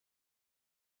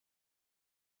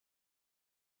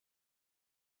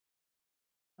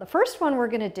The first one we're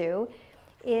going to do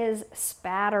is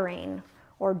spattering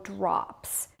or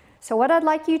drops. So what I'd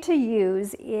like you to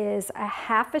use is a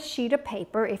half a sheet of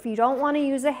paper. If you don't want to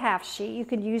use a half sheet, you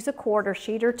could use a quarter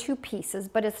sheet or 2 pieces,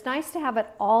 but it's nice to have it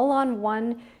all on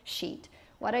one sheet.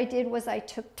 What I did was I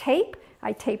took tape,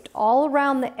 I taped all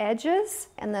around the edges,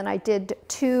 and then I did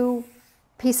 2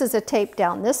 pieces of tape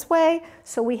down this way.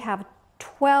 So we have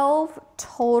 12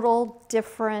 total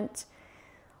different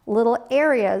little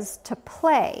areas to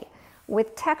play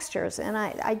with textures, and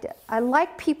I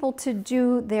like people to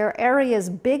do their areas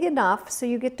big enough so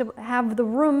you get to have the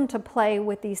room to play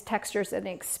with these textures and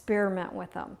experiment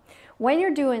with them. When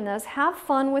you're doing this, have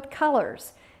fun with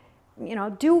colors. You know,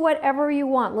 do whatever you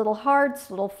want, little hearts,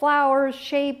 little flowers,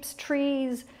 shapes,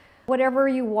 trees, whatever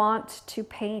you want to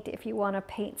paint if you want to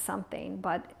paint something,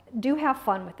 but do have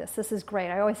fun with this. This is great.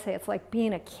 I always say it's like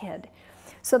being a kid.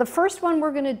 So the first one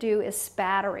we're going to do is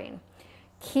spattering.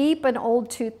 Keep an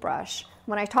old toothbrush.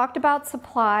 When I talked about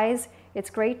supplies, it's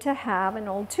great to have an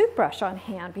old toothbrush on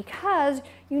hand because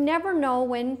you never know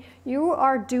when you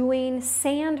are doing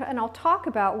sand, and I'll talk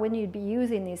about when you'd be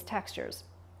using these textures.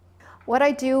 What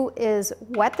I do is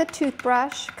wet the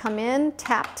toothbrush, come in,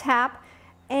 tap, tap,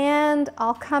 and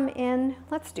I'll come in,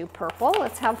 let's do purple.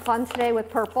 Let's have fun today with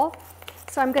purple.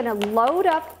 So I'm going to load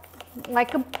up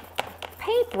like a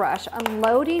paintbrush. I'm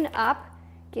loading up,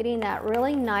 getting that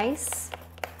really nice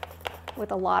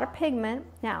with a lot of pigment.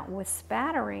 Now with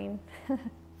spattering,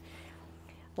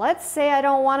 let's say I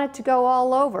don't want it to go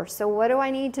all over. So what do I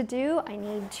need to do? I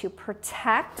need to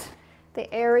protect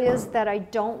the areas that I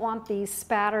don't want these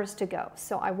spatters to go.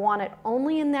 So I want it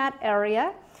only in that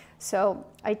area. So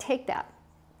I take that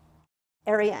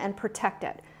area and protect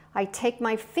it. I take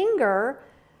my finger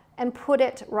and put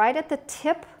it right at the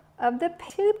tip of the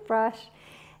toothbrush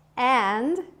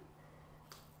and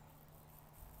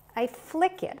I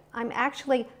flick it. I'm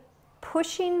actually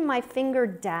pushing my finger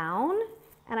down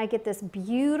and I get this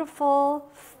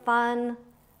beautiful, fun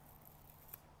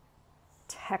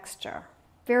texture.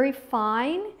 Very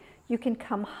fine. You can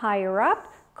come higher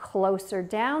up, closer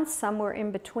down, somewhere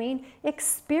in between.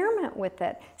 Experiment with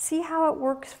it. See how it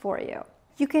works for you.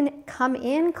 You can come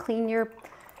in, clean your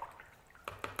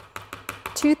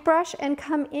toothbrush and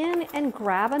come in and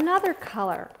grab another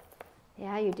color.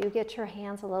 Yeah, you do get your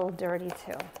hands a little dirty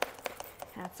too.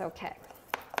 That's okay.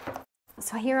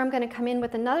 So here I'm going to come in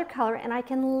with another color and I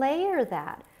can layer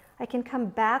that. I can come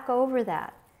back over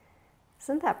that.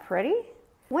 Isn't that pretty?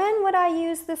 When would I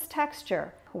use this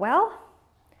texture? Well,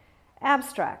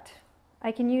 abstract.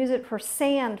 I can use it for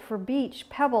sand, for beach,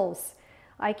 pebbles.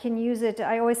 I can use it,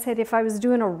 I always said if I was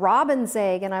doing a robin's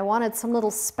egg and I wanted some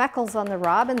little speckles on the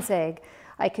robin's egg,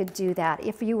 I could do that.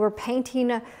 If you were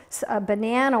painting a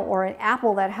banana or an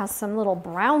apple that has some little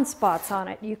brown spots on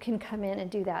it, you can come in and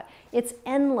do that. It's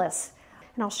endless.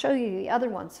 And I'll show you the other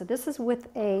one. So this is with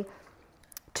a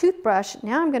toothbrush.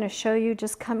 Now I'm going to show you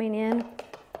just coming in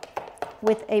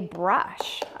with a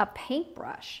brush, a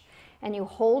paintbrush. And you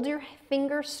hold your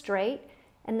finger straight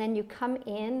and then you come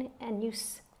in and you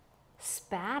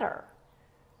spatter.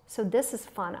 So this is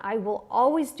fun. I will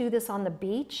always do this on the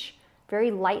beach, very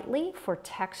lightly for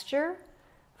texture,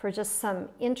 for just some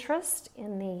interest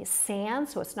in the sand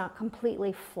so it's not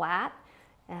completely flat,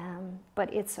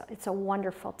 but it's a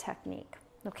wonderful technique.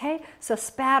 Okay, so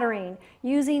spattering,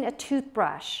 using a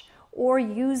toothbrush or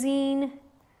using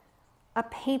a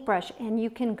paintbrush, and you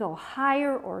can go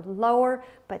higher or lower,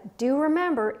 but do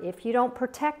remember, if you don't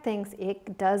protect things,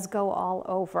 it does go all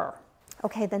over.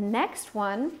 Okay, the next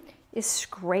one is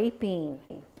scraping.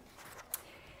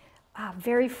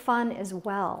 Very fun as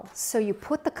well. So you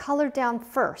put the color down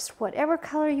first, whatever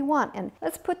color you want, and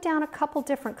let's put down a couple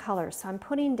different colors. So I'm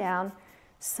putting down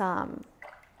some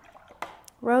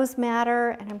rose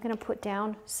madder, and I'm going to put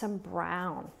down some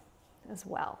brown as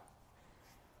well.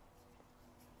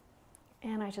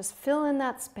 And I just fill in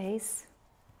that space.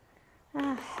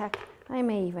 Heck, I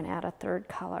may even add a third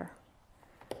color.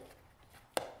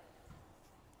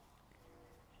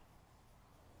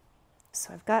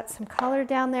 So I've got some color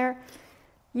down there.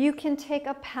 You can take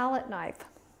a palette knife,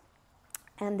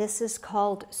 and this is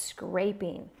called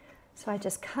scraping. So I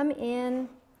just come in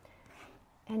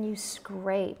and you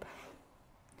scrape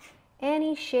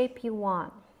any shape you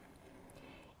want.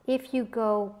 If you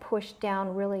go push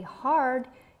down really hard,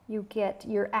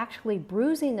 you're actually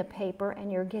bruising the paper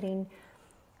and you're getting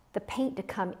the paint to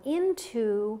come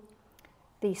into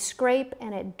the scrape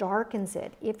and it darkens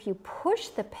it. If you push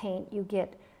the paint,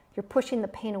 you're pushing the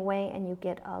paint away and you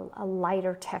get a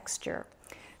lighter texture.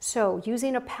 So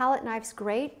using a palette knife's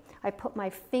great. I put my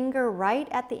finger right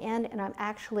at the end and I'm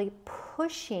actually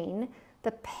pushing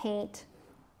the paint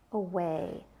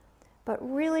away. but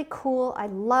really cool. I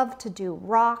love to do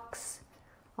rocks.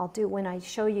 When I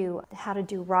show you how to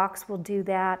do rocks, we'll do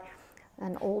that.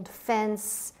 An old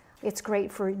fence. It's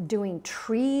great for doing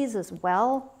trees as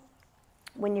well.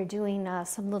 When you're doing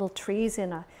some little trees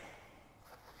in a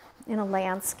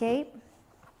landscape.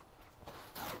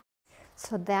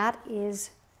 So that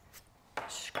is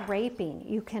scraping.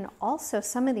 You can also,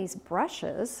 some of these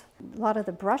brushes, a lot of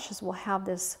the brushes will have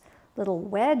this little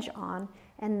wedge on,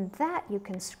 and that you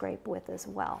can scrape with as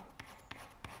well.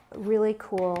 Really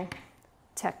cool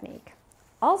technique.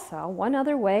 Also, one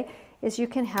other way is you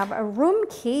can have a room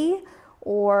key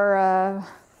or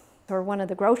one of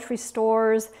the grocery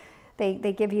stores.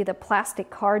 They give you the plastic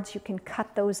cards. You can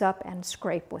cut those up and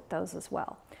scrape with those as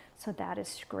well. So that is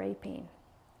scraping.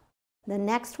 The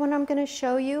next one I'm going to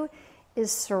show you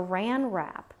is saran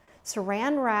wrap.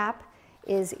 Saran wrap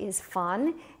is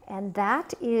fun, and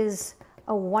that is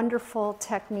a wonderful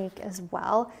technique as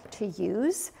well to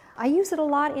use. I use it a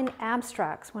lot in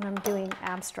abstracts when I'm doing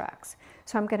abstracts.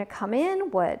 So I'm going to come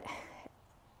in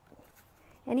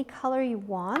any color you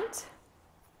want,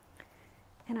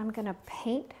 and I'm going to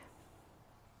paint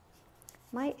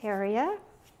my area.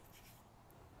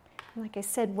 And like I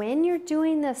said, when you're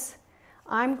doing this,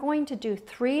 I'm going to do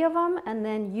 3 of them, and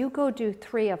then you go do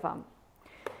 3 of them,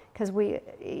 because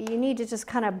you need to just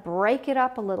kind of break it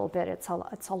up a little bit. It's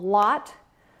a lot,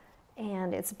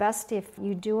 and it's best if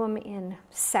you do them in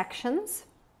sections.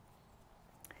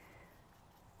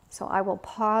 So I will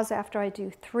pause after I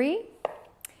do 3.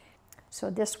 So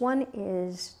this one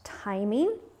is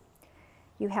timing.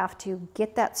 You have to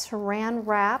get that saran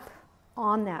wrap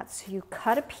on that. So you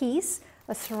cut a piece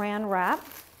of saran wrap.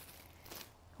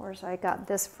 Of course, I got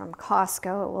this from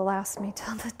Costco. It will last me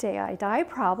till the day I die,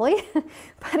 probably.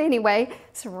 But anyway,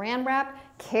 saran wrap,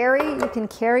 you can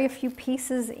carry a few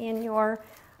pieces in your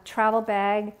travel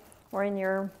bag or in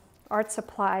your art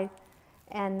supply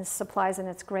and supplies, and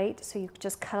it's great. So you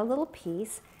just cut a little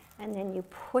piece, and then you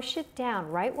push it down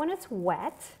right when it's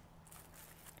wet,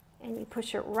 and you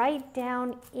push it right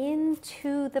down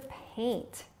into the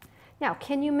paint. Now,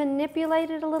 can you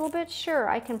manipulate it a little bit? Sure,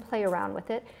 I can play around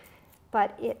with it.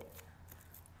 But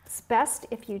it's best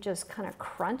if you just kind of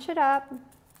crunch it up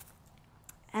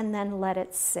and then let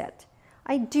it sit.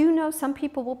 I do know some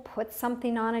people will put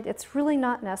something on it. It's really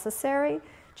not necessary.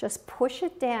 Just push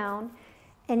it down,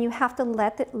 and you have to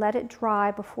let it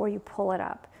dry before you pull it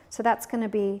up. So that's going to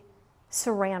be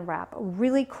saran wrap.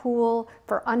 Really cool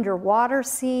for underwater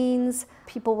scenes.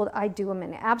 I do them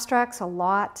in abstracts a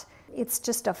lot. It's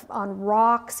just on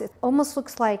rocks. It almost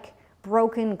looks like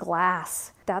broken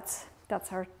glass. That's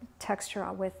our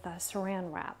texture with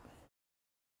saran wrap.